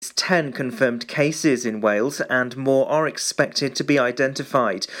10 confirmed cases in Wales, and more are expected to be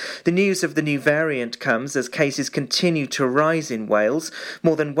identified. The news of the new variant comes as cases continue to rise in Wales.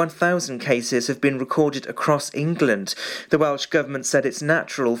 More than 1,000 cases have been recorded across England. The Welsh Government said it's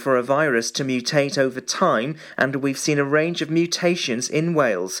natural for a virus to mutate over time, and we've seen a range of mutations in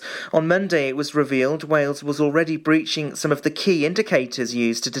Wales. On Monday, it was revealed Wales was already breaching some of the key indicators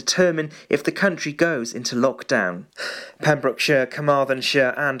used to determine if the country goes into lockdown. Pembrokeshire,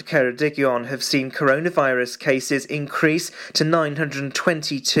 Carmarthenshire and Ceredigion have seen coronavirus cases increase to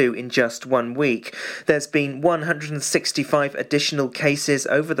 922 in just 1 week. There's been 165 additional cases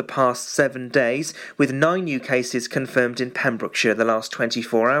over the past 7 days, with 9 new cases confirmed in Pembrokeshire the last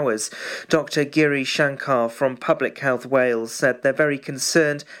 24 hours. Dr Giri Shankar from Public Health Wales said they're very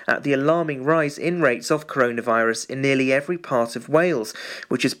concerned at the alarming rise in rates of coronavirus in nearly every part of Wales,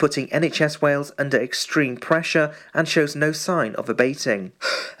 which is putting NHS Wales under extreme pressure and shows no sign of abating.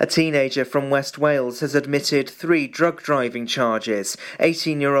 A teenager from West Wales has admitted 3 drug driving charges.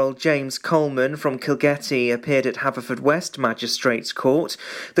 18-year-old James Coleman from Kilgetty appeared at Haverfordwest Magistrates Court.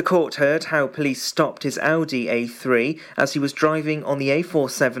 The court heard how police stopped his Audi A3 as he was driving on the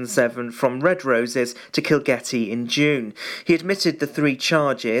A477 from Red Roses to Kilgetty in June. He admitted the 3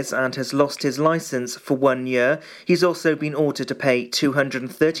 charges and has lost his licence for 1 year. He's also been ordered to pay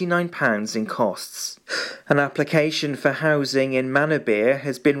 £239 in costs. An application for housing in Manorbier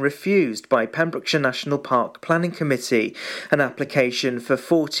has been refused by Pembrokeshire National Park Planning Committee. An application for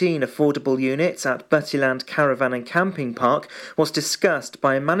 14 affordable units at Buttyland Caravan and Camping Park was discussed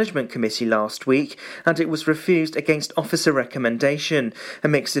by a management committee last week, and it was refused against officer recommendation. A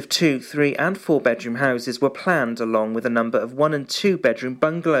mix of 2, 3 and 4 bedroom houses were planned, along with a number of 1 and 2 bedroom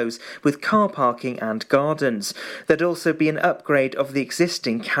bungalows with car parking and gardens. There'd also be an upgrade of the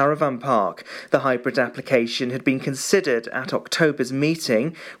existing caravan park. The hybrid application had been considered at October's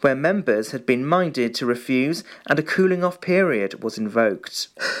meeting, where members had been minded to refuse and a cooling-off period was invoked.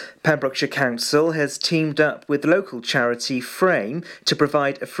 Pembrokeshire Council has teamed up with local charity Frame to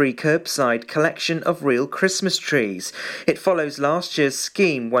provide a free curbside collection of real Christmas trees. It follows last year's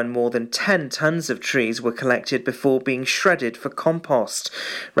scheme when more than 10 tonnes of trees were collected before being shredded for compost.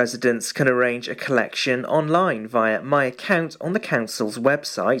 Residents can arrange a collection online via My Account on the council's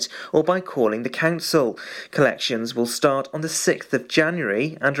website or by calling the council. Collections will start on the 6th of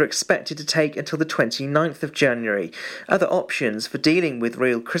January and are expected to take until the 29th of January. Other options for dealing with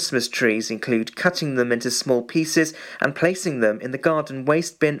real Christmas trees include cutting them into small pieces and placing them in the garden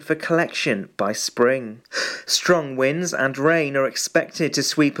waste bin for collection by spring. Strong winds and rain are expected to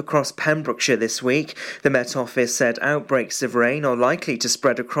sweep across Pembrokeshire this week. The Met Office said outbreaks of rain are likely to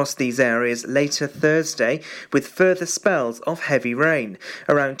spread across these areas later Thursday, with further spells of heavy rain.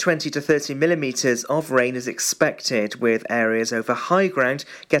 Around 20 to 30 millimetres of rain is expected, with areas over high ground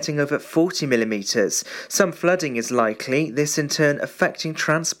getting over 40 millimetres. Some flooding is likely, this in turn affecting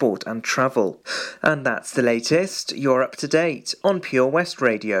transport and travel. And that's the latest. You're up to date on Pure West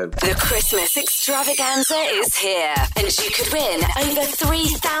Radio. The Christmas extravaganza is here, and you could win over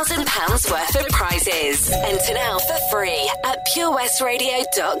 £3,000 worth of prizes. Enter now for free at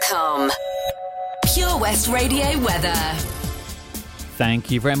purewestradio.com. Pure West Radio weather.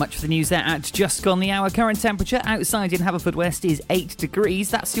 Thank you very much for the news there at just gone the hour. Current temperature outside in Haverfordwest is 8 degrees.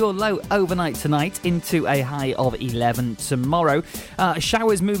 That's your low overnight tonight, into a high of 11 tomorrow.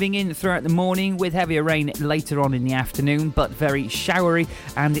 Showers moving in throughout the morning with heavier rain later on in the afternoon, but very showery,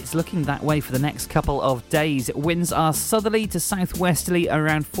 and it's looking that way for the next couple of days. Winds are southerly to southwesterly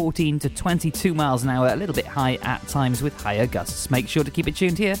around 14 to 22 miles an hour, a little bit high at times with higher gusts. Make sure to keep it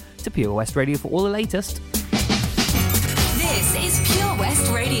tuned here to Pure West Radio for all the latest. This is Pure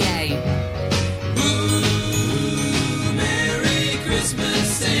West Radio. Ooh, Merry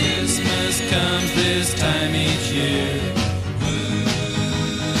Christmas. Christmas comes this time each year.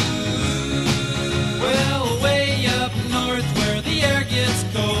 Well, way up north where the air gets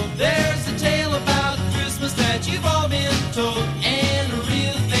cold, there's a tale about Christmas that you've all been told. And a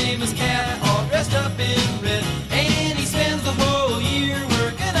real famous cat all dressed up in red, and he spends the whole year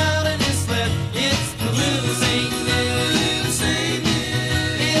working out in his sled. It's the little Saint Nick.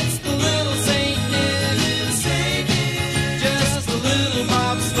 It's the little Saint Nick. Just a little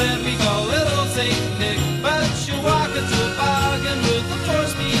bobsled we call little Saint Nick, but she'll walk a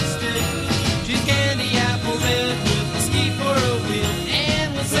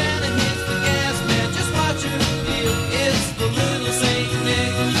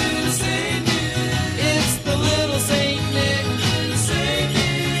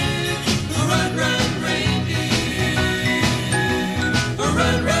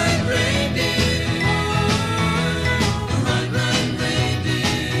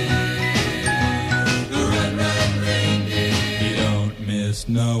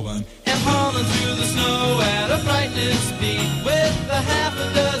no one. And hauling through the snow at a frightening speed with a half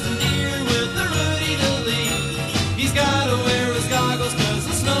a dozen deer with a Rudy to lead. He's gotta wear his goggles 'cause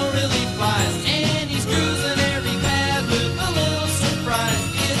the snow really flies, and he's cruising every pad with a little surprise.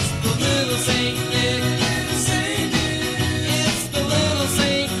 It's the little Saint Nick. It's the little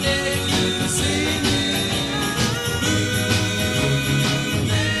Saint Nick.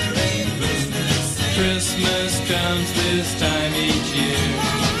 Merry Christmas. Christmas comes this time each year.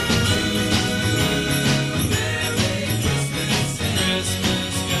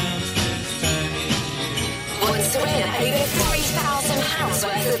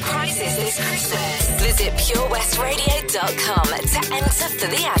 Worth of prizes this Christmas. Visit purewestradio.com to enter for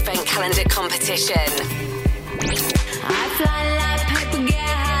the Advent Calendar competition. I fly like paper, get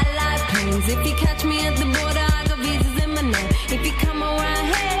high like planes. If you catch me at the border, I got visas in my name. If you come around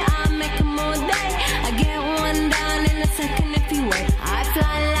here, I'll make them all day. I get one down in a second if you wait. I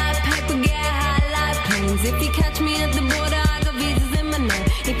fly like paper, get high like planes. If you catch me at the border, I got visas in my name.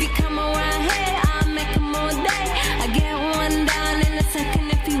 If you come around here, I'll make them all day. I get one down in a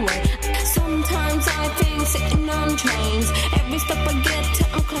second if you wait. Sometimes I think sitting on trains. Every stop I get to,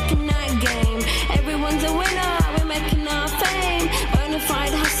 I'm clocking that game. Everyone's a winner, we're making our fame.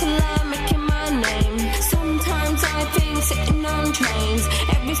 Bonafide hustler, making my name. Sometimes I think sitting on trains.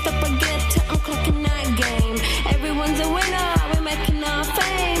 Every stop I get to, I'm clocking that game. Everyone's a winner, we're making our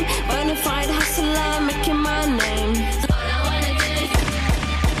fame. Bonafide hustler, making my name.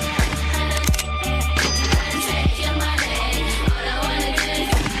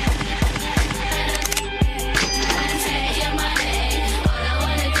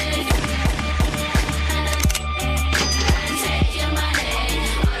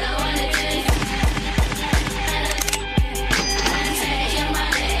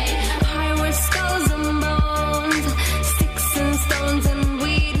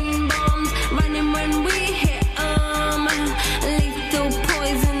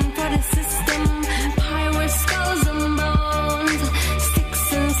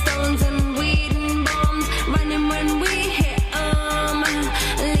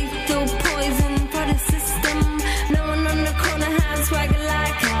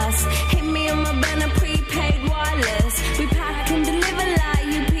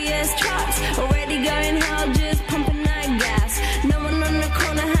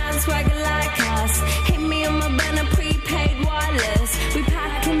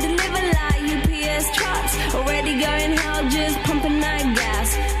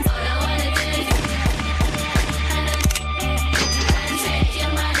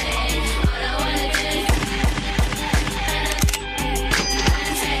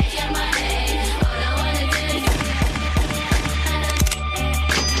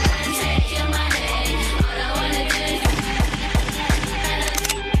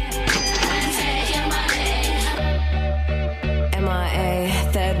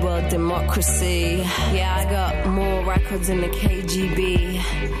 Democracy. Yeah, I got more records than the KGB.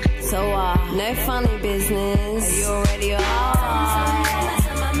 So, no funny business. You already are.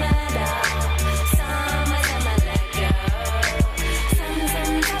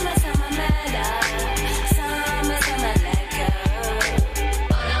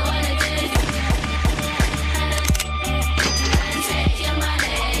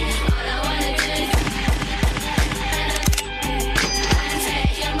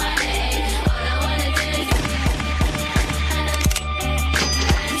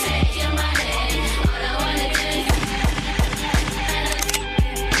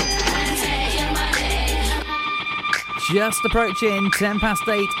 Just approaching 10 past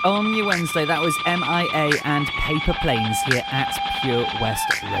 8 on your Wednesday. That was MIA and Paper Planes here at Pure West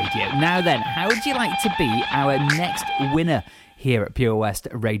Radio. Now then, how would you like to be our next winner here at Pure West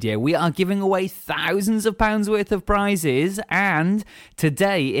Radio? We are giving away thousands of pounds worth of prizes, and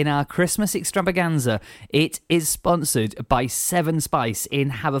today in our Christmas extravaganza, it is sponsored by 7 Spice in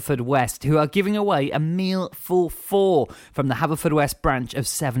Haverfordwest, who are giving away a meal for 4 from the Haverfordwest branch of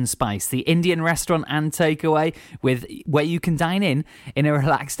 7 Spice, the Indian restaurant and takeaway where you can dine in a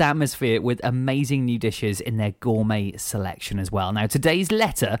relaxed atmosphere with amazing new dishes in their gourmet selection as well. Now, today's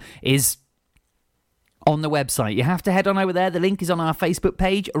letter is on the website. You have to head on over there. The link is on our Facebook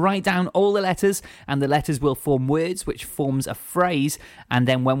page. Write down all the letters, and the letters will form words, which forms a phrase. And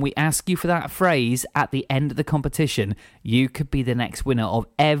then when we ask you for that phrase at the end of the competition, you could be the next winner of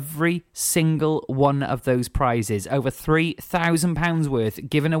every single one of those prizes. Over £3,000 worth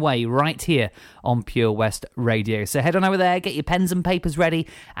given away right here on Pure West Radio. So head on over there, get your pens and papers ready,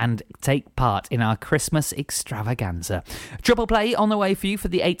 and take part in our Christmas extravaganza. Triple play on the way for you for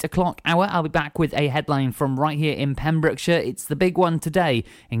the 8 o'clock hour. I'll be back with a headline deadline from right here in Pembrokeshire. It's the big one today,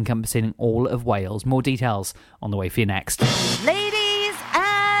 encompassing all of Wales. More details on the way for you next. Ladies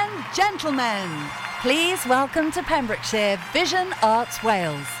and gentlemen, please welcome to Pembrokeshire Vision Arts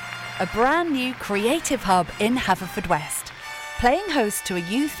Wales, a brand new creative hub in Haverfordwest, playing host to a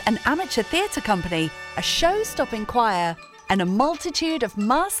youth and amateur theatre company, a show-stopping choir, and a multitude of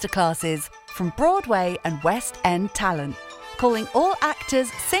masterclasses from Broadway and West End talent, calling all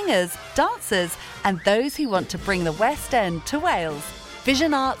actors, singers, dancers, and those who want to bring the West End to Wales.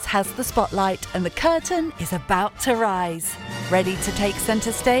 Vision Arts has the spotlight and the curtain is about to rise. Ready to take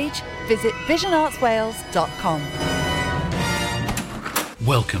centre stage? Visit visionartswales.com.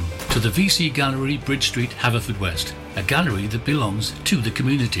 Welcome to the VC Gallery, Bridge Street, Haverfordwest, a gallery that belongs to the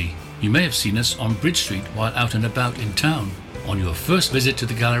community. You may have seen us on Bridge Street while out and about in town. On your first visit to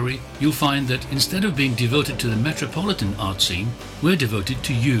the gallery, you'll find that instead of being devoted to the metropolitan art scene, we're devoted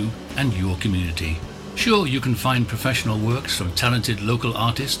to you and your community. Sure, you can find professional works from talented local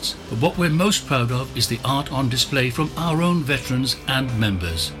artists, but what we're most proud of is the art on display from our own veterans and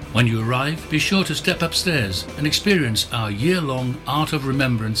members. When you arrive, be sure to step upstairs and experience our year-long Art of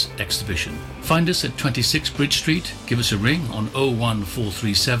Remembrance exhibition. Find us at 26 Bridge Street, give us a ring on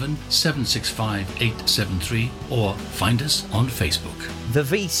 01437 765 873 or find us on Facebook. The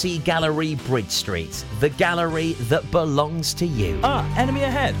VC Gallery, Bridge Street, the gallery that belongs to you. Ah, enemy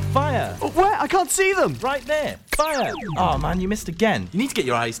ahead, fire! Oh, where? I can't see them! Right there, fire! Oh man, you missed again. You need to get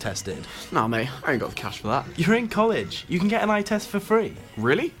your eyes tested. Nah, mate, I ain't got the cash for that. You're in college. You can get an eye test for free.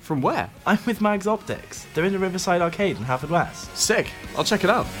 Really? From where? I'm with Mags Optics. They're in the Riverside Arcade in Haverfordwest. Sick. I'll check it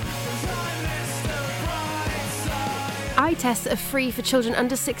out. Eye tests are free for children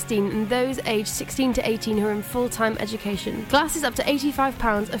under 16 and those aged 16 to 18 who are in full-time education. Glasses up to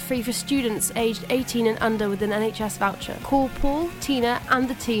 £85 are free for students aged 18 and under with an NHS voucher. Call Paul, Tina and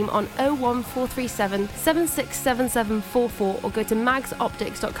the team on 01437 767744 or go to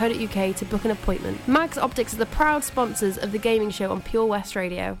magsoptics.co.uk to book an appointment. Mags Optics are the proud sponsors of the gaming show on Pure West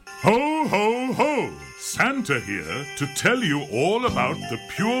Radio. Ho, ho, ho! Santa here to tell you all about the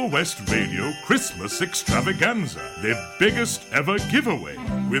Pure West Radio Christmas Extravaganza, their biggest ever giveaway,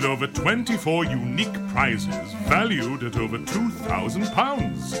 with over 24 unique prizes valued at over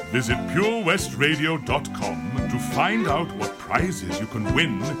 £2,000. Visit purewestradio.com to find out what prizes you can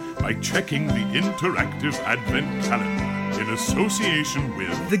win by checking the interactive Advent calendar in association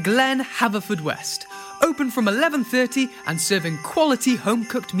with The Glen, Haverfordwest. Open from 11:30 and serving quality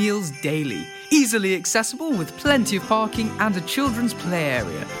home-cooked meals daily. Easily accessible with plenty of parking and a children's play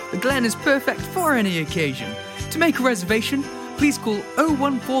area. The Glen is perfect for any occasion. To make a reservation, please call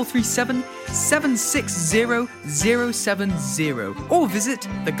 01437 760 070 or visit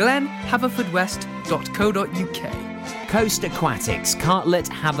theglenhaverfordwest.co.uk. Coast Aquatics, Cartlet,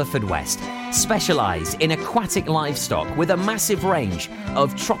 Haverfordwest, specialise in aquatic livestock with a massive range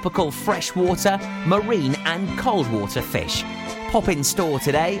of tropical freshwater, marine and cold water fish. Pop in store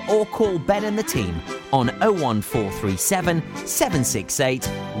today or call Ben and the team on 01437 768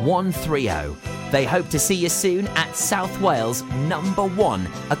 130. They hope to see you soon at South Wales' #1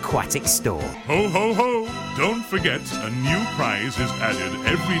 aquatic store. Ho, ho, ho! Don't forget, a new prize is added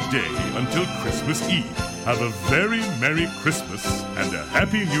every day until Christmas Eve. Have a very Merry Christmas and a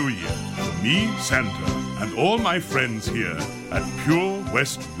Happy New Year from me, Santa, and all my friends here at Pure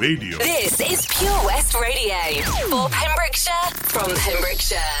West Radio. This is Pure West Radio for Pembrokeshire, from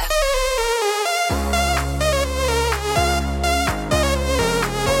Pembrokeshire.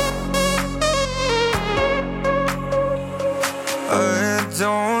 I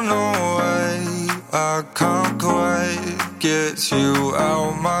don't know why I can't quite get you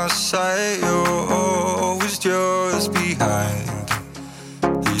out my sight. You're always just behind.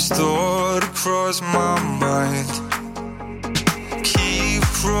 These thoughts cross my mind. Keep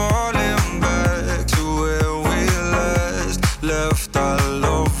crawling back to where we left our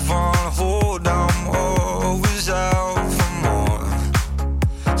love on hold. I'm always out for more.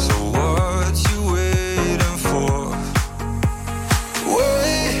 So what you waiting for?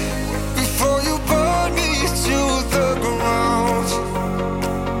 Wait before you burn me to the ground.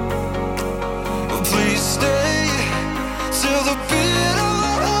 Please stay till the beat of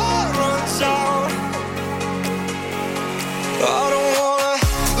my heart runs out. I don't wanna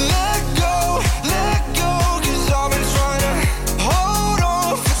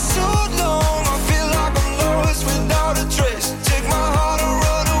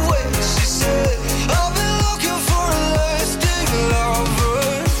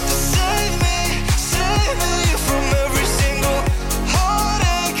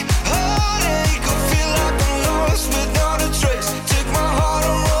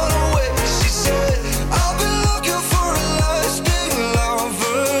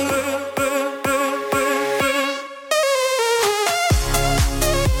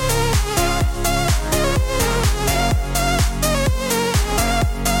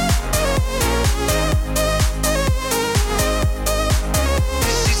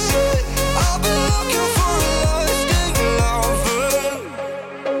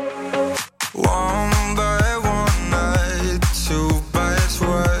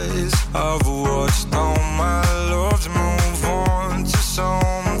I've watched all my loves move on to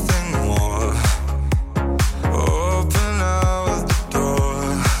something more. Open out the door.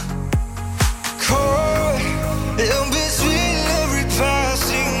 Caught in between every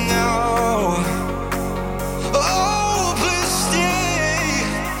passing hour. Oh, please stay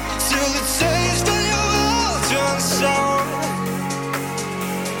till the taste of your mouth turns sour.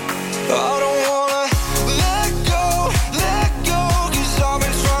 I don't wanna let go, 'cause I've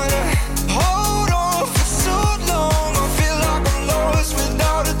been trying to hold on for so long. I feel like I'm lost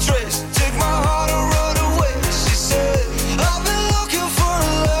without a trace. Take my heart and run away, she said. I've been looking for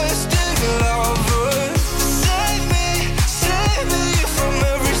a lasting lover. Save me from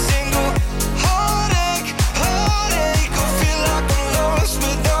every single heartache. I feel like I'm lost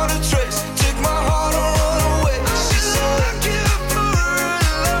without a trace. Take my heart and run away, she said. Looking for a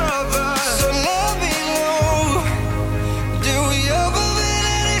lover. So let me know, did we ever feel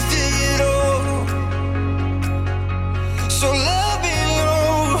anything at all? So let me know,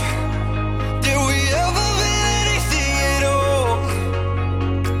 did we ever feel anything at all?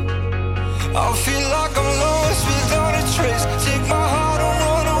 I feel like I'm lost without a trace. Take my heart and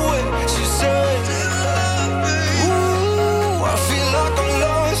run away, she said. Ooh, I feel like I'm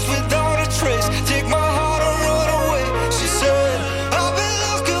lost without a trace. Take my heart and run away, she said. I've been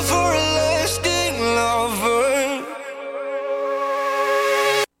looking for a lasting lover.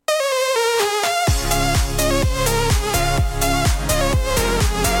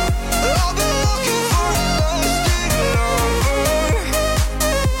 I've been looking for a lasting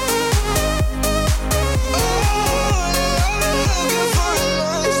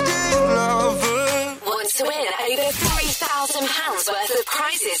lover. Want to win over £3,000 worth of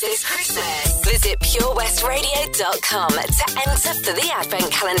prizes this Christmas? Visit purewestradio.com to enter for the Advent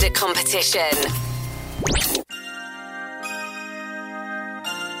Calendar competition.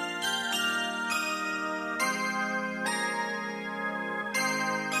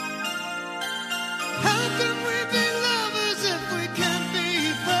 How can we be lovers if we can't be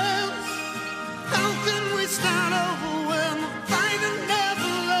friends? How can we start over when the fighting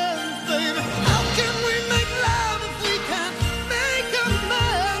never ends, baby? How can we make love if we can't make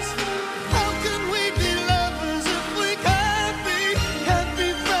amends? How can we be lovers if we can't be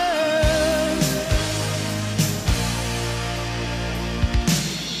friends?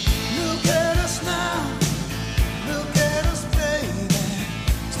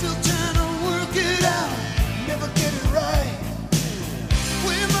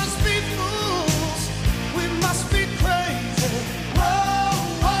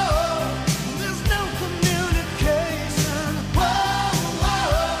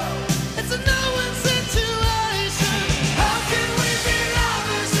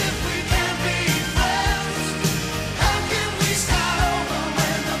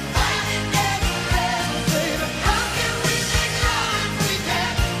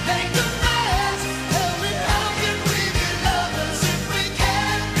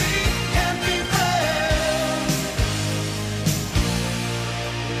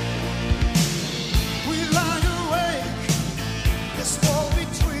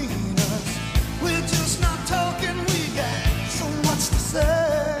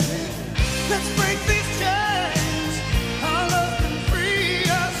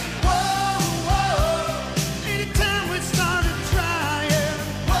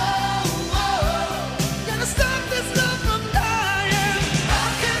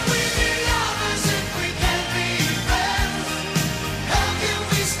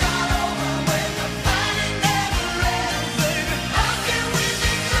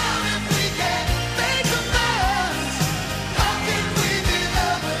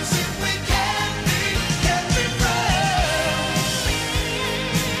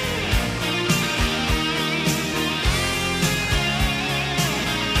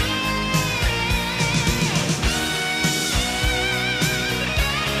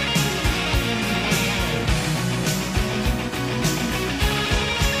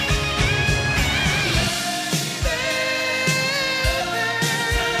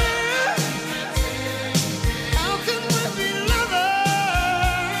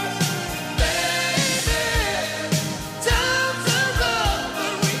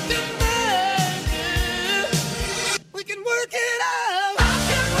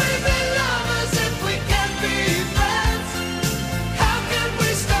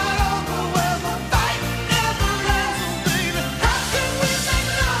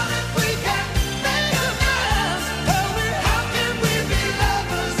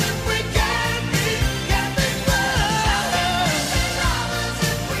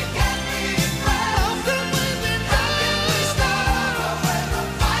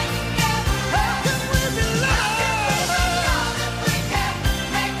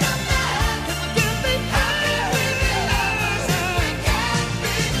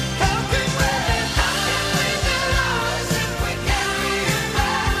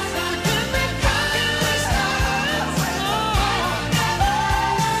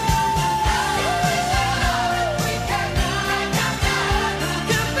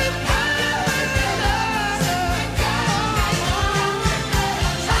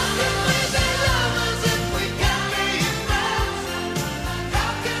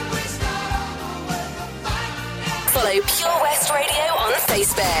 West Radio on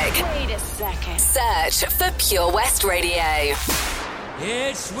Facebook. Wait a second. Search for Pure West Radio.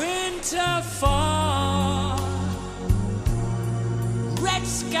 It's winter fall. Red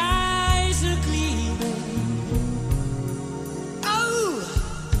skies are gleaming. Oh,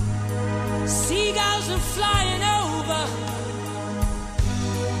 seagulls are flying over.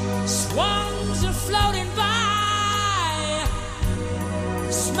 Swans are floating by.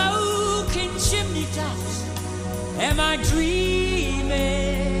 Smoking chimney tops. Am I dreaming?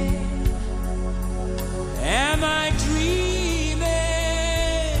 Am I dreaming?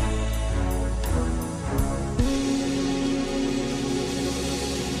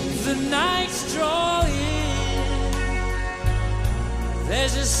 The night's drawing.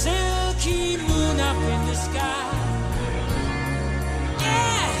 There's a silky moon up in the sky.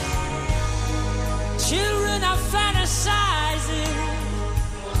 Yeah, children are fantasizing.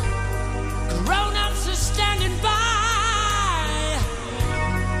 Grown-ups are standing by.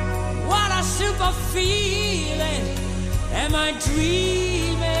 What a super feeling. Am I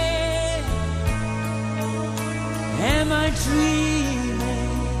dreaming? Am I dreaming?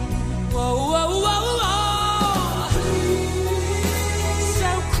 Whoa, whoa, whoa, whoa. So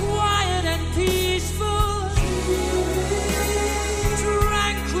quiet and peaceful,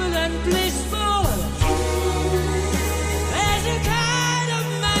 tranquil and blissful. There's a kind of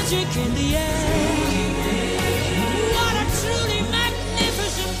magic in the air. What a truly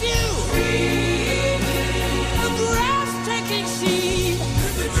magnificent view. A breathtaking scene.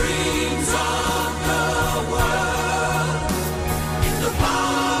 The dreams of the world in the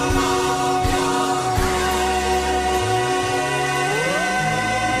palm of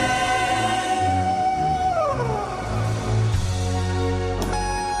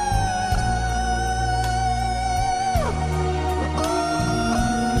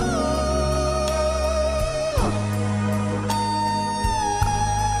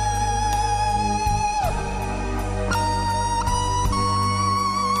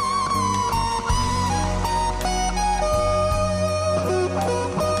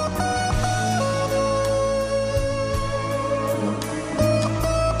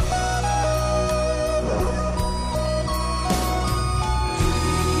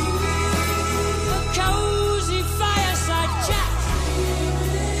your cozy fireside chat.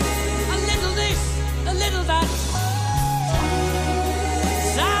 A little this, a little that.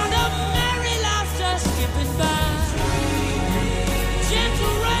 Sound of merry laughter skipping by.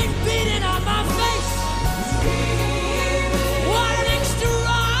 Gentle rain beating on my face. What an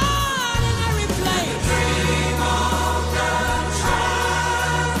extraordinary place. Dream of the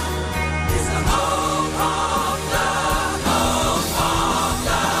child is the hope of the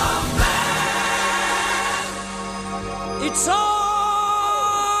man. It's all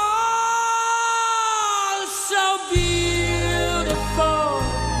so beautiful,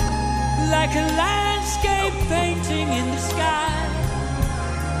 like a landscape painting in the sky.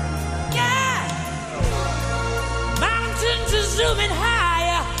 Yeah, mountains are zooming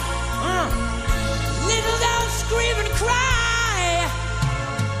higher. Little dogs scream and cry.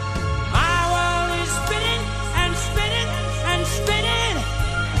 My world is spinning and spinning and spinning.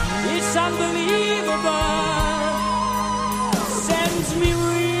 It's unbelievable. Sends me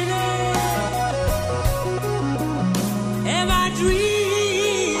reeling. Am I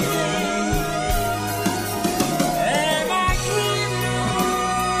dreaming? Am I dreaming?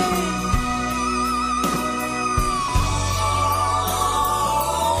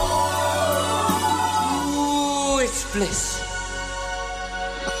 Ooh, it's bliss.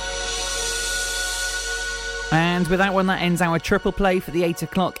 And with that one, that ends our triple play for the 8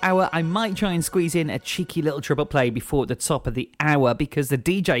 o'clock hour. I might try and squeeze in a cheeky little triple play before the top of the hour because the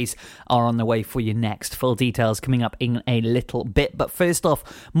DJs are on the way for you next. Full details coming up in a little bit. But first off,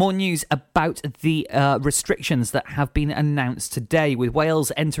 more news about the restrictions that have been announced today, with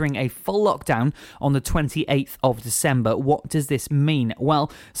Wales entering a full lockdown on the 28th of December. What does this mean?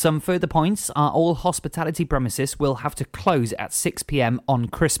 Well, some further points are all hospitality premises will have to close at 6 p.m. on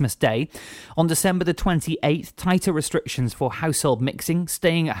Christmas Day. On December the 28th, tighter restrictions for household mixing,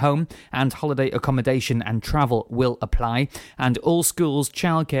 staying at home and holiday accommodation and travel will apply, and all schools,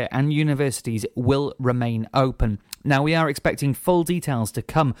 childcare and universities will remain open. Now, we are expecting full details to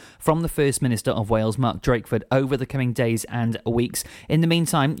come from the First Minister of Wales, Mark Drakeford, over the coming days and weeks. In the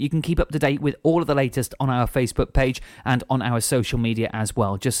meantime, you can keep up to date with all of the latest on our Facebook page and on our social media as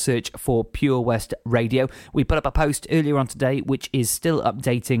well. Just search for Pure West Radio. We put up a post earlier on today, which is still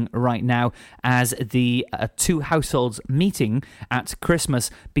updating right now, as the two households meeting at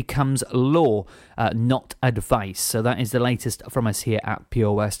Christmas becomes law, not advice. So that is the latest from us here at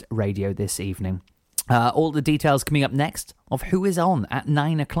Pure West Radio this evening. All the details coming up next of who is on at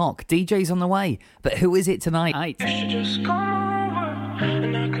 9 o'clock. DJ's on the way, but who is it tonight? You should just come over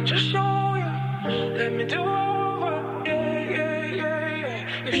and I can just show you. Let me do over,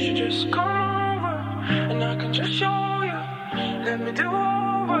 yeah. You should just come over and I can just show you. Let me do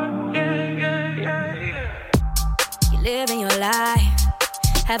over, yeah. You're living your life,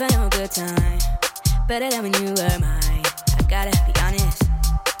 having a good time, better than when you were mine. I gotta be honest,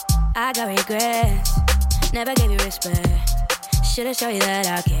 I got regrets, never gave you respect. Should've shown you that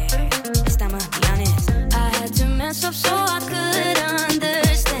I care. This time I'll be honest, I had to mess up so I could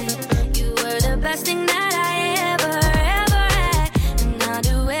understand. You were the best thing that I ever had, and I'll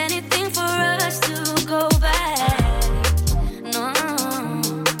do anything for us to go back. No,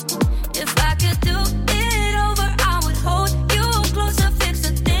 if I could do it over, I would hold you closer, fix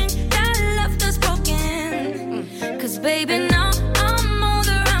the thing that left us broken. 'Cause baby, now I'm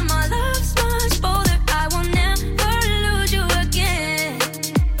older and my love's much bolder. I will never lose you again.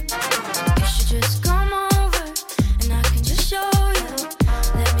 You should just come over and I can just show you.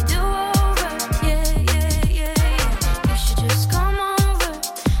 Let me do over, yeah. You should just come over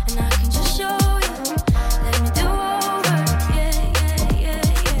and I can just show you. Let me do over, yeah.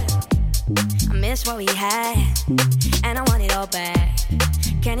 I miss what we had and I want it all back.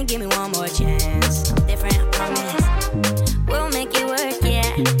 Can you give me one more chance? I'm different, I promise. We'll make it work,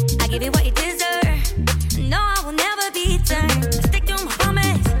 yeah. I give you what you deserve. No, I will never be turned. I stick to my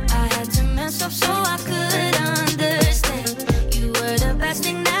promise. I had to mess up so I could understand. You were the best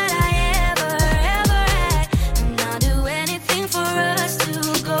thing that I ever had, and I'll do anything for us to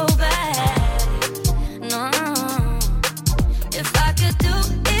go back. No, if I could do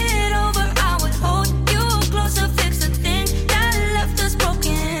it over, I would hold you closer, fix the thing that left us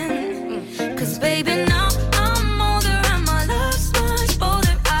broken. 'Cause baby, now I'm older and my love's much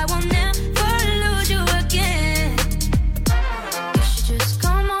bolder. I will never lose you again. You should just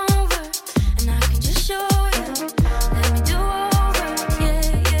come over and I can just show you. Let me do over,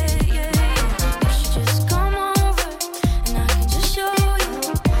 yeah. You should just come over and I can just show you.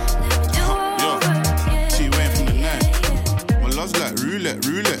 Let me do over, T-Wayne from the night. My love's like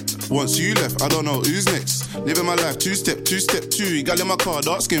roulette. Once you left, I don't know who's next. Living my life two-step, two. Gal in my car,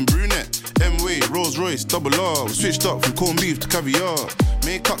 dark skin brunette. M-Way, Rolls Royce, double R. We switched up from corned beef to caviar.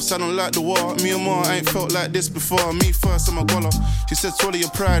 Makeup sounding like the war. Me and Ma, I ain't felt like this before. Me first, I'm a goller. She said, swallow your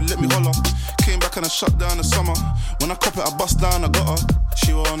pride, let me holler. Came back and I shut down the summer. When I cop it, I bust down, I got her.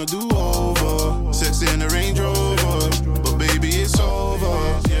 She wanna do over. Sexy in the Range Rover. But baby, it's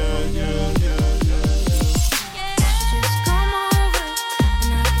over.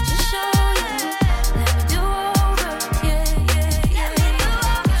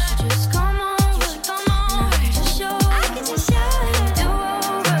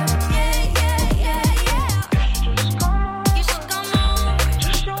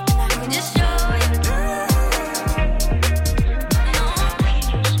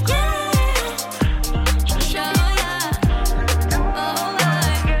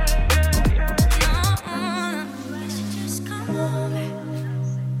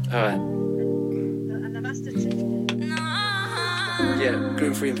 Yeah.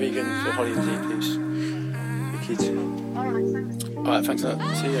 Gluten-free and vegan for Holly and Dee, please. The kids. Alright, thanks a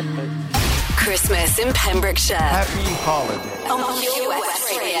lot. See you. Bye. Christmas in Pembrokeshire. Happy holiday. On Pure West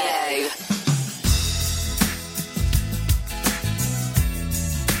Radio.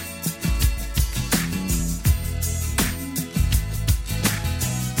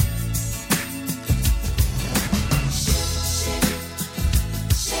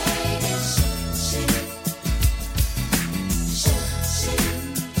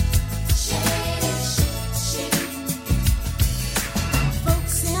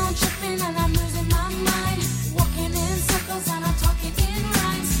 And I'm losing my mind, walking in circles and I'm talking in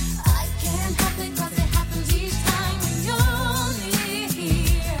rhymes. I can't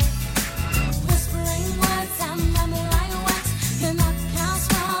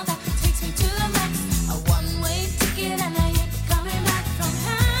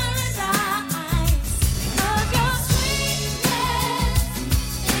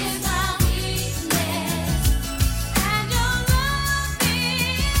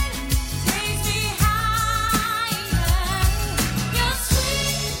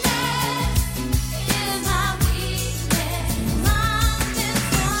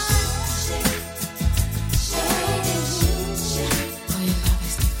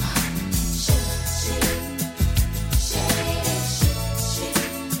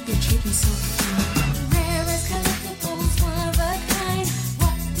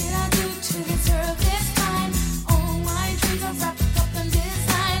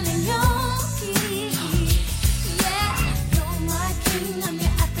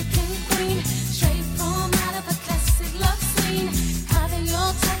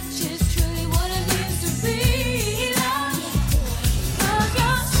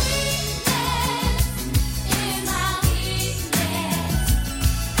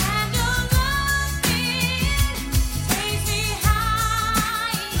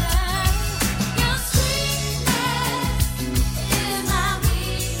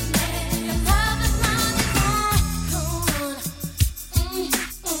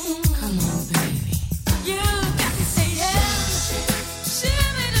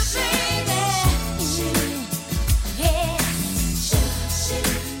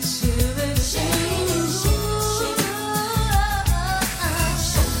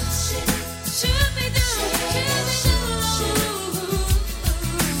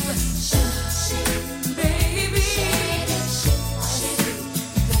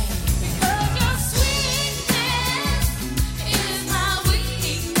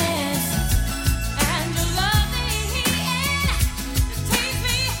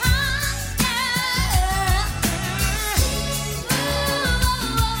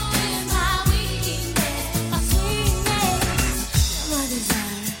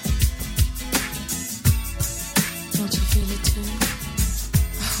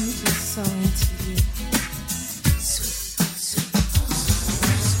so into you.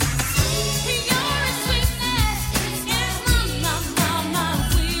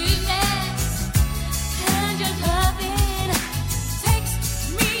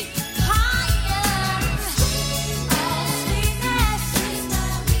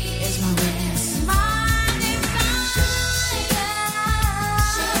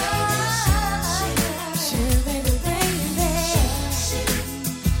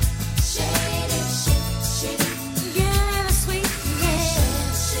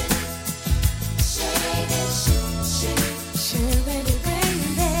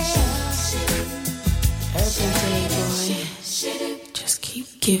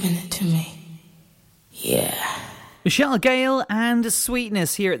 Giving it to me. Yeah. Michelle Gale and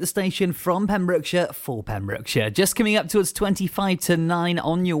Sweetness here at the station from Pembrokeshire for Pembrokeshire. Just coming up towards 25 to 9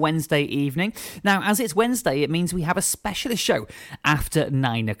 on your Wednesday evening. Now, as it's Wednesday, it means we have a specialist show after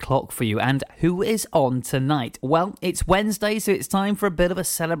 9 o'clock for you. And who is on tonight? Well, it's Wednesday, so it's time for a bit of a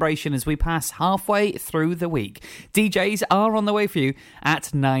celebration as we pass halfway through the week. DJs are on the way for you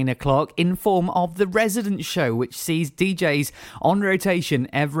at 9 o'clock in form of the Resident Show, which sees DJs on rotation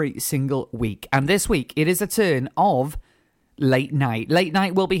every single week. And this week, it is a turn of Late Night. Late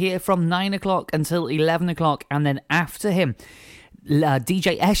Night will be here from 9 o'clock until 11 o'clock, and then after him,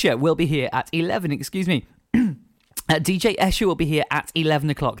 DJ Escher will be here at 11, DJ Escher will be here at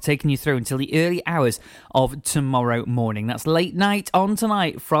 11 o'clock, taking you through until the early hours of tomorrow morning. That's Late Night on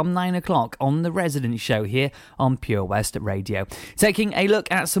tonight from 9 o'clock on the Resident Show here on Pure West Radio. Taking a look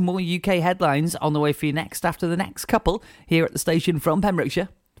at some more UK headlines on the way for you next after the next couple here at the station from Pembrokeshire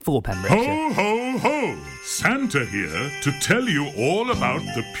for Pembrokeshire. Ho, ho, ho! Santa here to tell you all about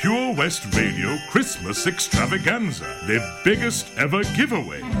the Pure West Radio Christmas Extravaganza, their biggest ever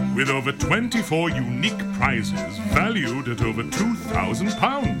giveaway, with over 24 unique prizes valued at over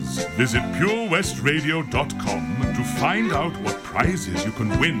 £2,000. Visit purewestradio.com to find out what prizes you can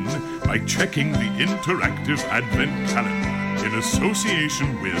win by checking the interactive advent calendar. In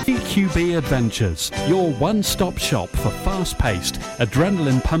association with EQB Adventures, your one-stop shop for fast-paced,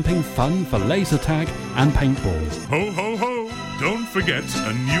 adrenaline-pumping fun for laser tag and paintball. Ho, ho, ho! Don't forget,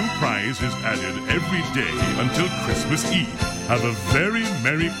 a new prize is added every day until Christmas Eve. Have a very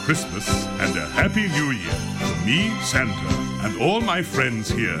Merry Christmas and a Happy New Year from me, Santa, and all my friends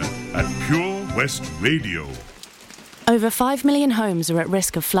here at Pure West Radio. Over 5 million homes are at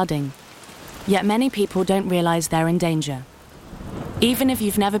risk of flooding, yet many people don't realise they're in danger. Even if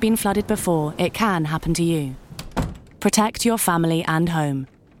you've never been flooded before, it can happen to you. Protect your family and home.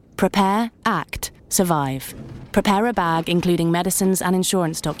 Prepare, act, survive. Prepare a bag including medicines and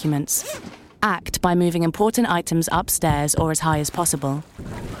insurance documents. Act by moving important items upstairs or as high as possible.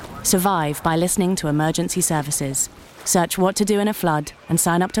 Survive by listening to emergency services. Search what to do in a flood and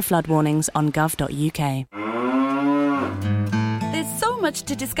sign up to flood warnings on gov.uk. There's so much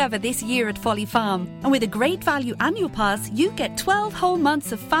to discover this year at Folly Farm. And with a great value annual pass, you get 12 whole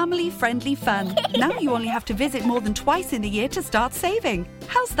months of family-friendly fun. Now you only have to visit more than twice in the year to start saving.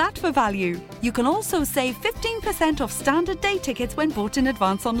 How's that for value? You can also save 15% off standard day tickets when bought in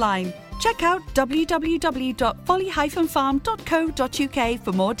advance online. Check out www.folly-farm.co.uk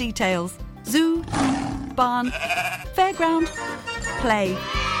for more details. Zoo, barn, fairground, play.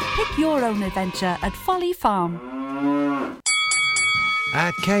 Pick your own adventure at Folly Farm.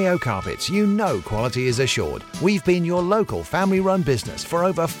 At KO Carpets, you know quality is assured. We've been your local family-run business for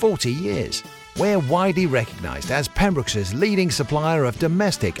over 40 years. We're widely recognised as Pembrokeshire's leading supplier of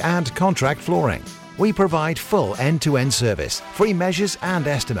domestic and contract flooring. We provide full end-to-end service, free measures and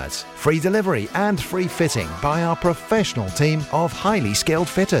estimates, free delivery and free fitting by our professional team of highly skilled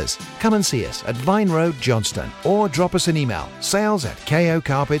fitters. Come and see us at Vine Road, Johnston, or drop us an email,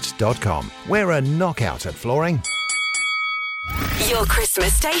 sales@kocarpets.com. We're a knockout at flooring. Your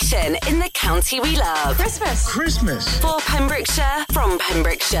Christmas station in the county we love. Christmas. For Pembrokeshire, from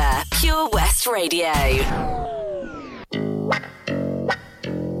Pembrokeshire, Pure West Radio.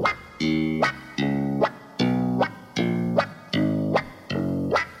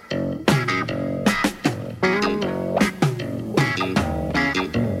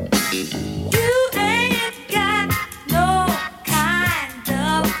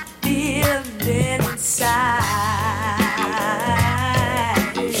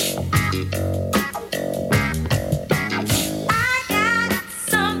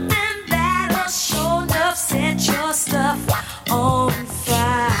 Something that'll show enough sense.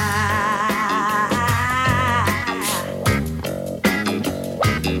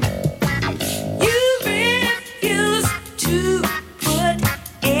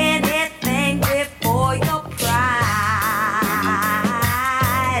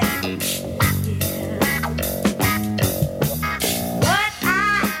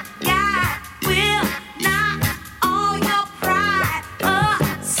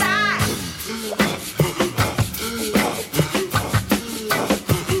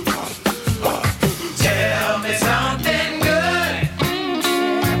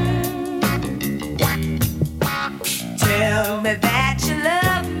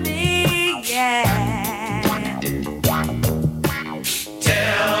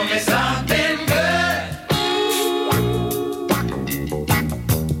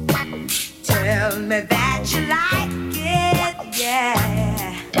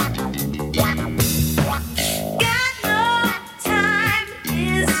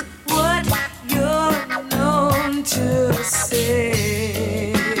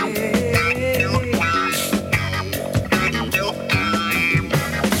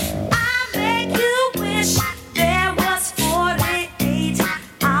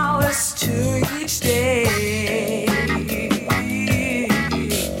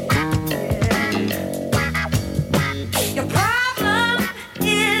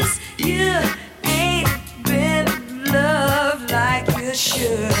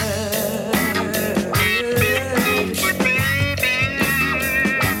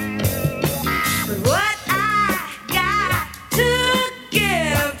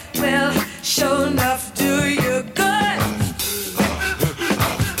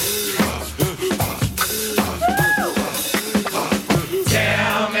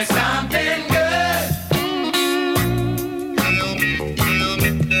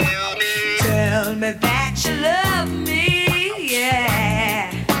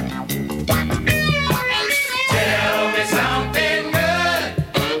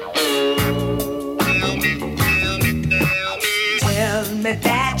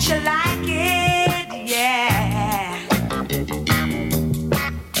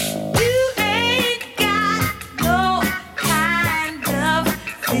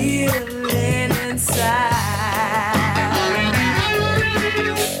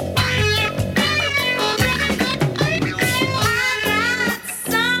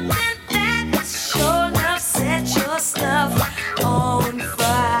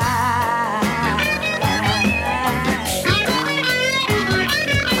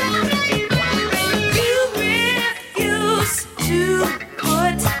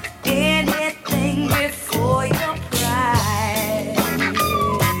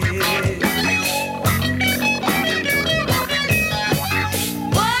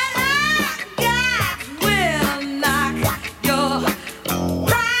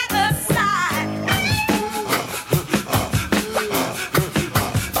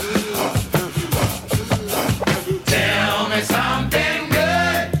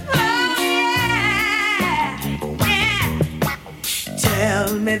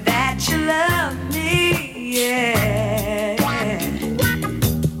 Tell me that you love me, yeah.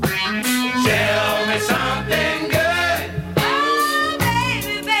 Tell me something good. Oh,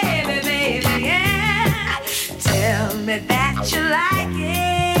 baby, baby, baby, yeah. Tell me that you like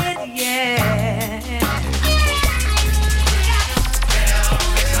it, yeah.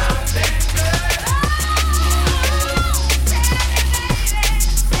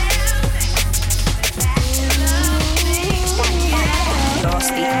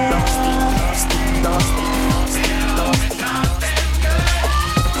 Nasty, nasty, nasty, nasty, nasty, nasty.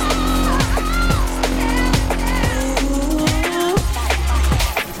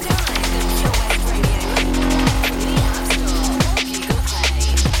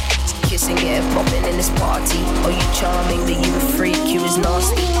 Kissing, yeah, popping in this party. Are you charming? That you a freak? You is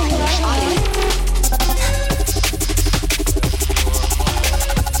nasty.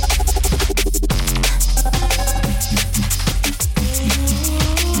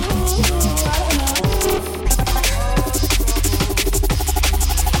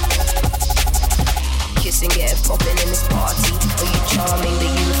 Kissing, yeah, popping in this party. Are you charming?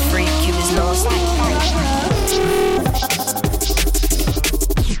 That you a freak? You is nasty.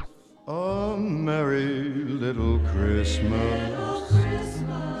 A merry little Christmas,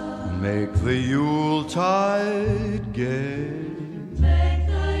 make the Yuletide gay. Make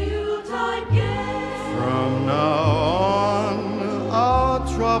the Yuletide gay. From now on, our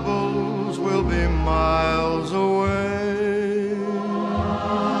troubles will be miles away.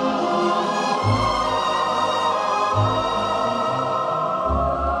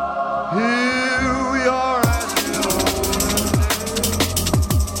 Here we are as in olden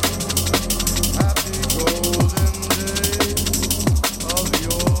days, happy golden days of yore.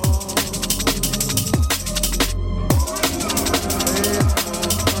 Faithful friends who are dear to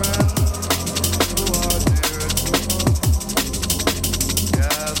us,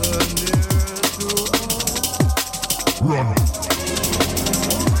 gather near to us. Run.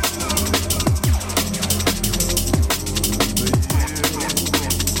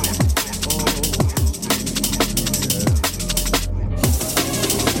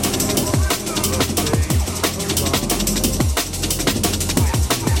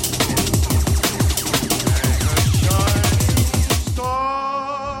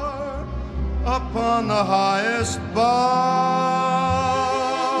 Upon the highest bough,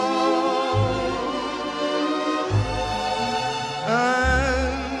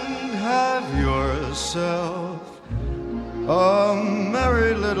 and have yourself a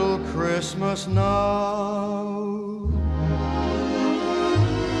merry little Christmas now.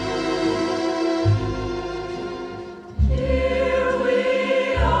 Here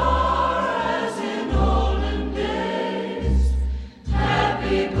we are as in olden days,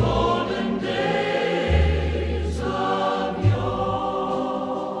 happy golden days of yore.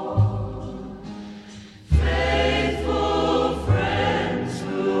 Faithful friends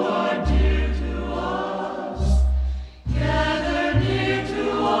who are dear to us, gather near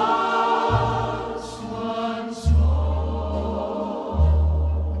to us once more.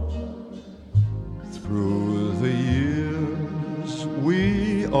 Through the years,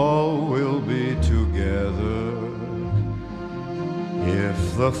 we all will be together,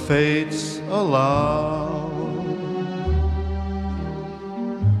 if the fates allow.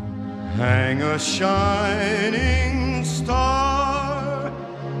 Hang a shining star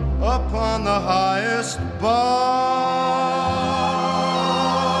upon the highest bough,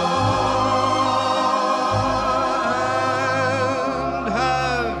 and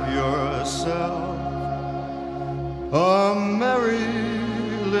have yourself a merry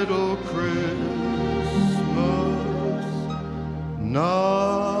little Christmas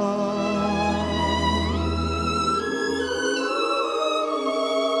now.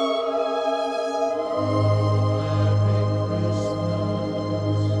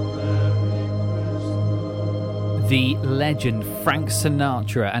 The legend Frank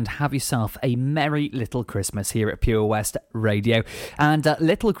Sinatra and Have Yourself a Merry Little Christmas here at Pure West Radio. And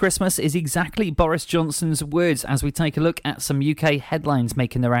Little Christmas is exactly Boris Johnson's words as we take a look at some UK headlines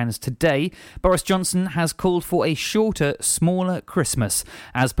making the rounds today. Boris Johnson has called for a shorter, smaller Christmas,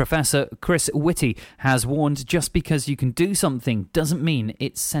 as Professor Chris Whitty has warned just because you can do something doesn't mean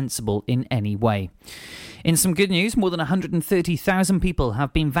it's sensible in any way. In some good news, more than 130,000 people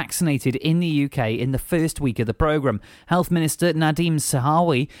have been vaccinated in the UK in the first week of the programme. Health Minister Nadeem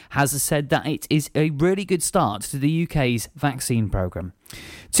Sahawi has said that it is a really good start to the UK's vaccine programme.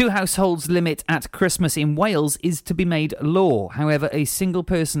 2 households limit at Christmas in Wales is to be made law. However, a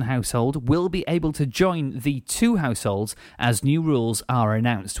single-person household will be able to join the 2 households as new rules are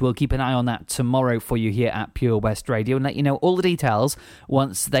announced. We'll keep an eye on that tomorrow for you here at Pure West Radio and let you know all the details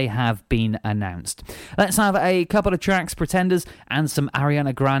once they have been announced. Let's have a couple of tracks, Pretenders and some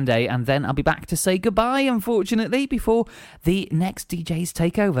Ariana Grande, and then I'll be back to say goodbye, unfortunately, before the next DJs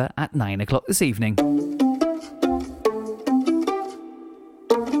take over at 9 o'clock this evening.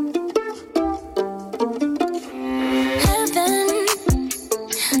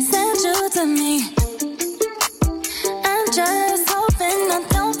 To me, I'm just hoping I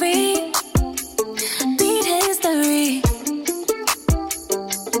don't repeat history.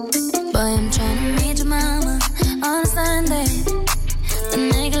 Boy, I'm trying to meet your mama on a Sunday, the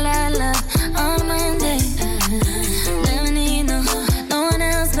nigga I love on a Monday. Never need no one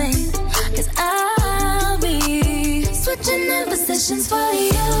else, babe, 'cause I'll be switching in positions for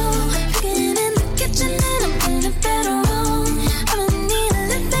you. Cooking in the kitchen and I'm in a better room. I don't need a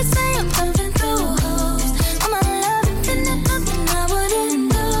lip, they say I'm jumping through holes. I'm a love infinite, nothing I wouldn't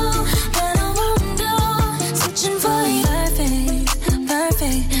do, that I won't do. Switching for you,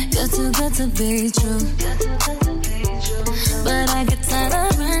 perfect, good to be true. But I get tired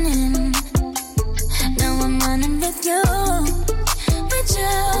of running, now I'm running with you.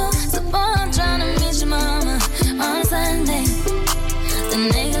 So boy, I'm trying to meet your mama on a Sunday, the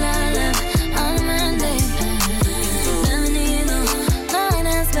nigga I love on a Monday. Never need no one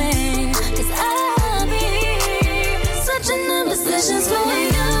else, babe, 'cause I'll be switching in positions for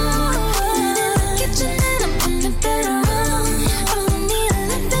you. In the kitchen and I'm in the bedroom. I don't need a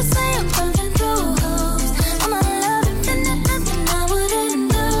lip, they say I'm jumping through holes. I'm a love infinite, nothing I wouldn't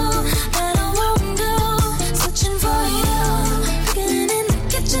do, that I won't do. Switching for you. Cooking in the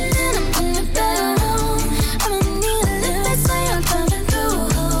kitchen and I'm in the bedroom. I don't need a lip, they say I'm jumping through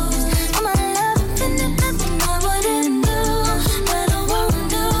holes. I'm a love infinite, nothing I wouldn't do, that I won't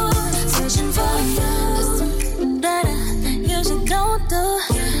do. Switching for you. That I usually don't do,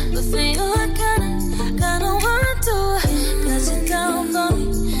 but for you I kinda want to. 'Cause you're down for me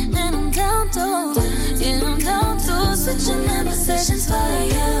and I'm down to, yeah, I'm down to. Switching in positions for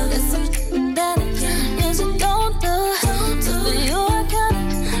you. It's something that I usually don't do, but for you I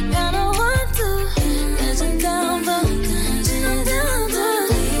kinda want to. 'Cause you're down for me and I'm down to.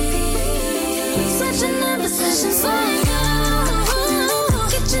 Switching in positions for you.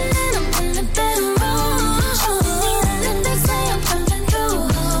 Kitchen and I'm in the bedroom. And they say I'm jumping through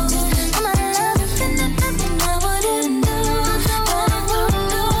holes. I'm a love infinite, nothing I wouldn't do, that I won't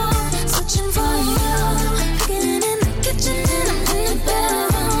do. Switching for you. Cooking in the kitchen and I'm in the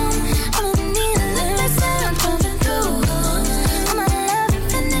bedroom. I don't need a lip, they say I'm jumping through holes. I'm a love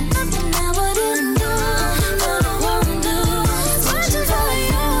infinite, nothing I wouldn't do, that I won't do. Switching for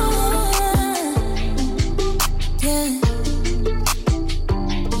you. Yeah.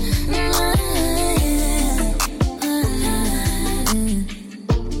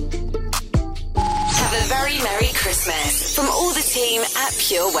 Have a very Merry Christmas from all the team at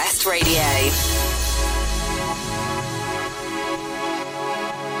Pure West Radio.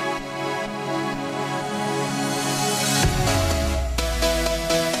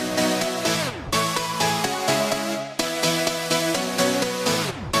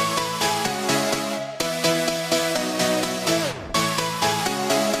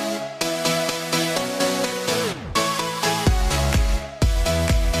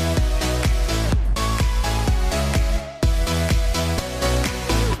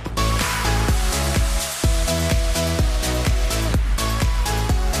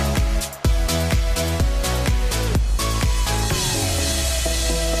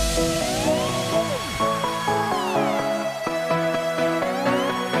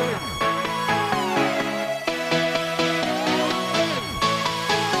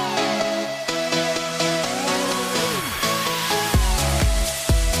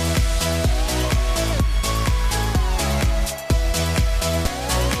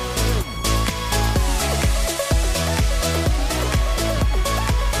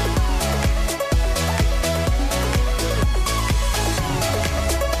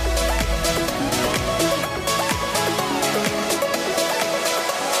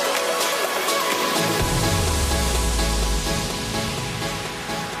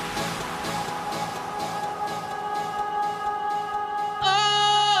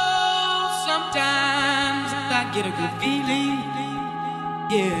 get a good feeling,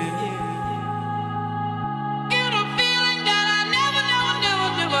 yeah. Get a feeling that I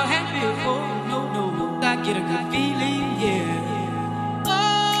never had before. No, I get a good feeling, yeah.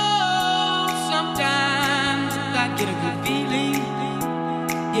 Oh, sometimes I get a good feeling,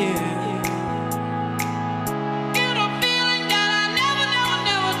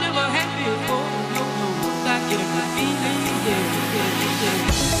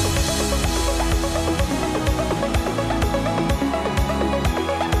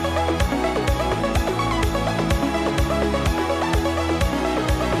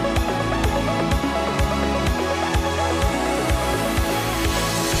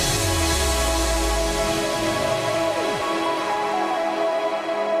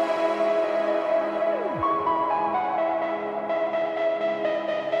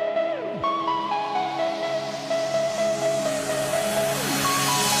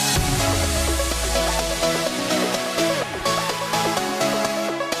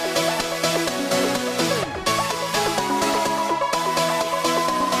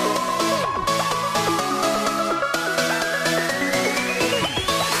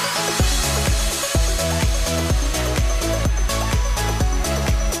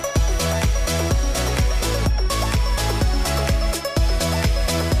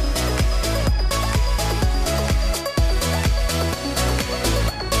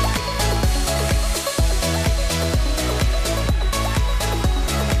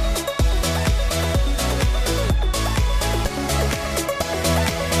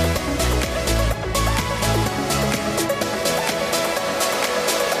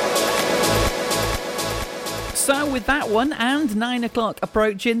 one, and 9 o'clock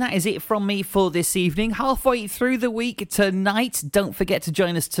approaching. That is it from me for this evening. Halfway through the week tonight. Don't forget to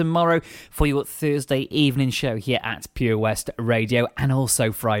join us tomorrow for your Thursday evening show here at Pure West Radio, and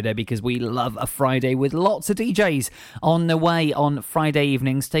also Friday, because we love a Friday with lots of DJs on the way on Friday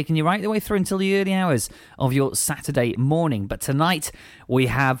evenings, taking you right the way through until the early hours of your Saturday morning. But tonight we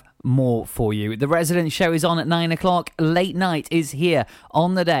have more for you. The Resident Show is on at 9 o'clock. Late Night is here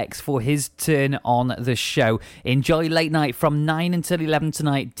on the decks for his turn on the show. Enjoy Late Night from 9 until 11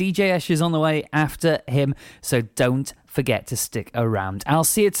 tonight. DJ Ash is on the way after him, so don't forget to stick around. I'll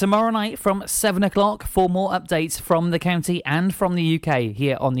see you tomorrow night from 7 o'clock for more updates from the county and from the UK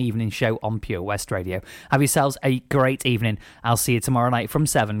here on the evening show on Pure West Radio. Have yourselves a great evening. I'll see you tomorrow night from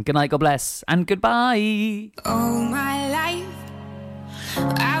 7. Good night, God bless, and goodbye. All my life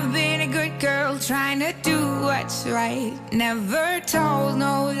I've been a good girl trying to do what's right. Never told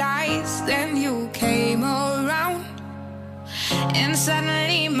no lies. Then you came around, and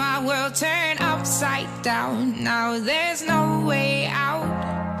suddenly my world turned upside down. Now there's no way out.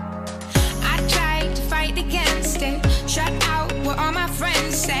 I tried to fight against it, shut out what all my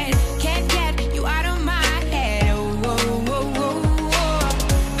friends said. Can't get you out of my head. Oh, whoa, whoa, whoa, whoa.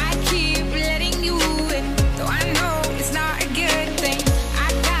 I keep letting you in, though I know it's not a good thing.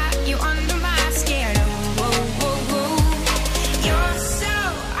 Under my skin, oh, whoa, whoa, whoa. You're so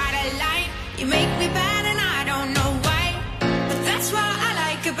out of line. You make me bad and I don't know why, but that's what I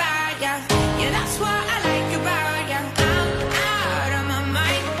like about ya. Yeah, that's what I like about ya. I'm out of my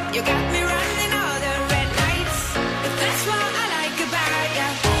mind. You got me running all the red lights, but that's what I like about ya.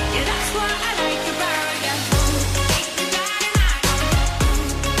 Yeah, that's what I like about ya. Make me bad and I don't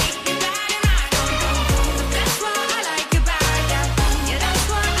know. Make me bad and I don't know. But that's what I like about ya. Yeah, that's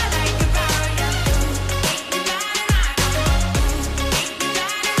what I like.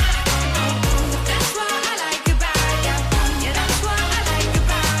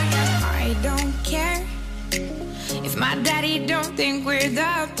 My daddy don't think we're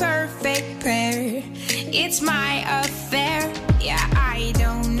the perfect pair. It's my affair. Yeah, I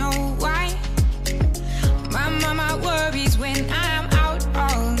don't know why. My mama worries when I'm out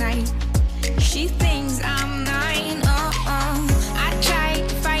all night. She thinks I'm 9. I tried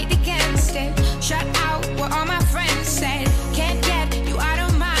to fight against it, shut out what all my friends said. Can't get you out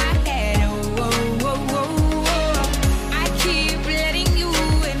of my head. Oh, whoa, whoa, whoa, whoa. I keep letting you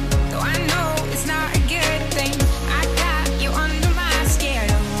in, though I know it's not a good thing. Under my skin,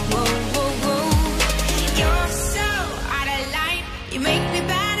 oh, whoa, whoa, whoa. You're so out of line. You make me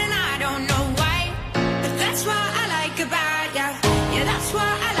bad and I don't know why, but that's what I like about ya. Yeah, that's what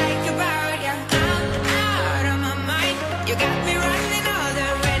I like about ya. I'm out of my mind. You got me running all the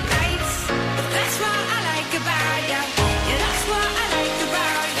red lights, but that's what I like about ya. Yeah, that's what I like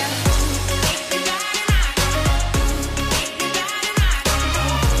about ya. Make me bad and I don't know. Make me bad and I don't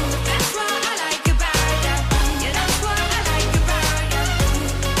know. But that's what I like about ya. Yeah, that's what I like about ya.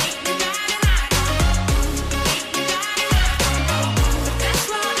 Make me bad and I don't know. Make me bad and I don't know. But that's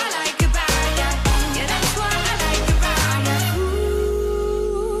what I like about ya. Yeah, that's what I like about ya.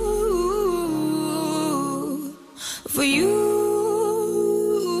 Ooh, for you.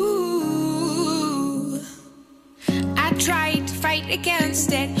 I tried to fight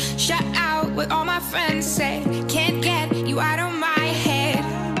against it, shut out what all my friends said. Can't get you out of my head.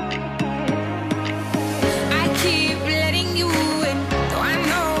 I keep letting you in, though I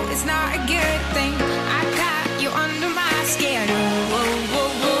know it's not a good thing. I got you under my skin. Oh, whoa, whoa,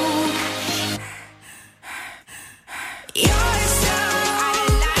 whoa. You're so out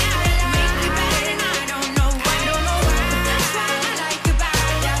of line. Make me bad and I don't know why. But that's what I like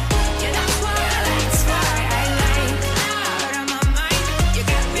about ya. Yeah, that's what I like. That's what I like. Out of my mind. You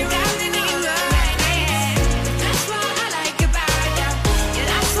got me running all the red lights. That's what I like about ya. Yeah,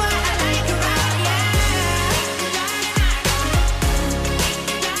 that's what I like about ya. That's what I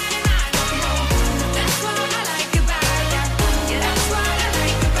like about ya. Yeah, that's what I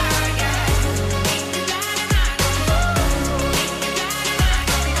like about ya.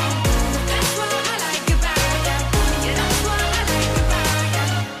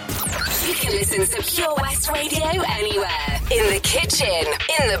 You can listen to Pure West Radio anywhere. In the kitchen,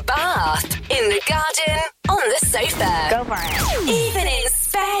 in the bath, in the garden, on the sofa. Go for it. Even in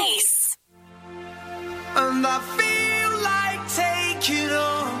space. And I feel like taking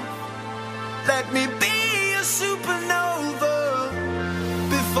off. Let me be a supernova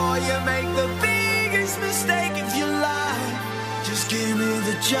before you make the biggest mistake of your life. Just give me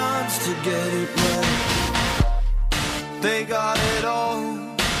the chance to get it right. They got it all.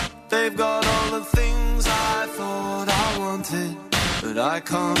 They've got all the things I thought I wanted, but I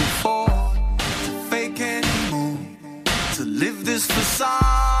can't afford to fake anymore. Live this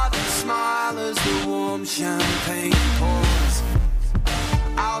facade and smile as the warm champagne pours.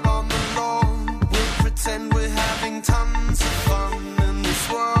 Out on the lawn, we'll pretend we're having tons of fun in this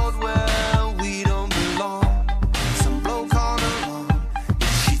world where we don't belong. Some bloke on her lawn,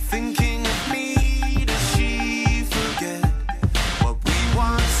 is she thinking of me? Does she forget what we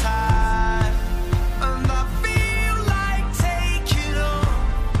once had? And I feel like taking on.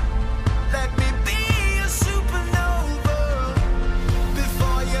 Let me be a supernova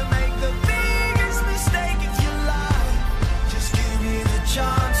before you make the biggest mistake of your life. Just give me the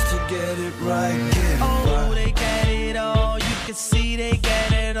chance to get it right. Oh, they get it all. You can see they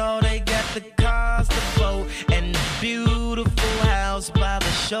get it all. They got the cars, the boat, and the beautiful house by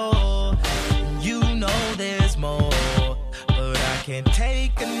the shore. You know there's more, but I can't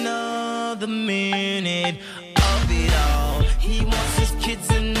take another minute of it all. He wants his kids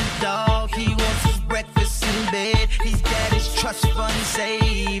and the dog. He wants his breakfast in bed. He's got his trust fund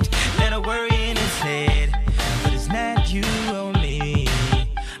saved. Let a worry in his head, but it's not you or me.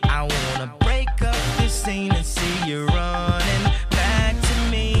 I wanna break up this scene and see you running back to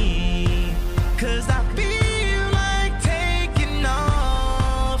me. 'Cause I feel like taking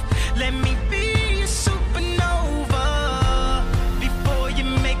off. Let me be a supernova before you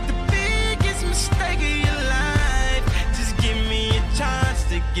make the biggest mistake of your life. Just give me a chance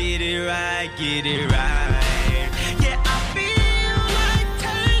to get it right, get it right. Yeah, I feel like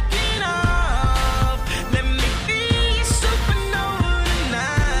taking off. Let me be a supernova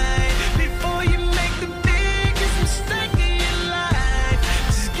tonight before you make the biggest mistake of your life.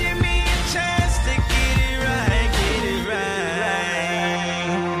 Just give me a chance to get it right, get it right.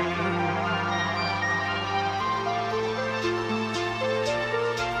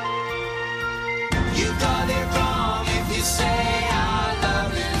 You got it wrong if you say our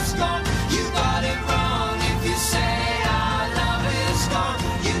love is gone. You got it wrong if you say our love is gone.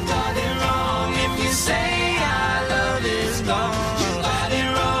 You got it wrong if you say our love is gone. You got it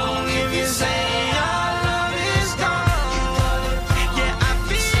wrong if you say our love is gone. Yeah, I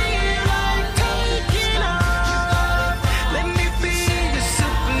feel like taking off. Let me be the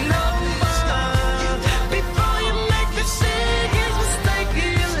supernova before you make the biggest mistake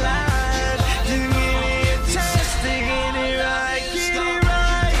of your life. Just give me a chance to get it right, get it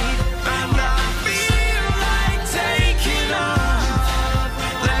right. And I feel like taking off.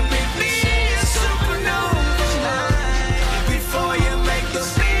 Let me be a supernova tonight before you make the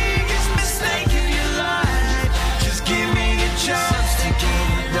biggest mistake of your life. Just give me a chance to get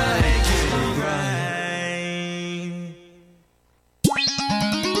it right, get it right.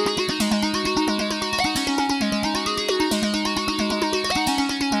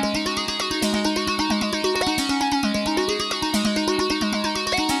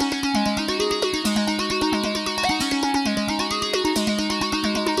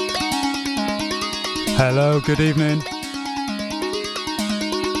 Hello, good evening.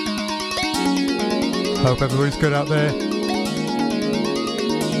 Hope everybody's good out there.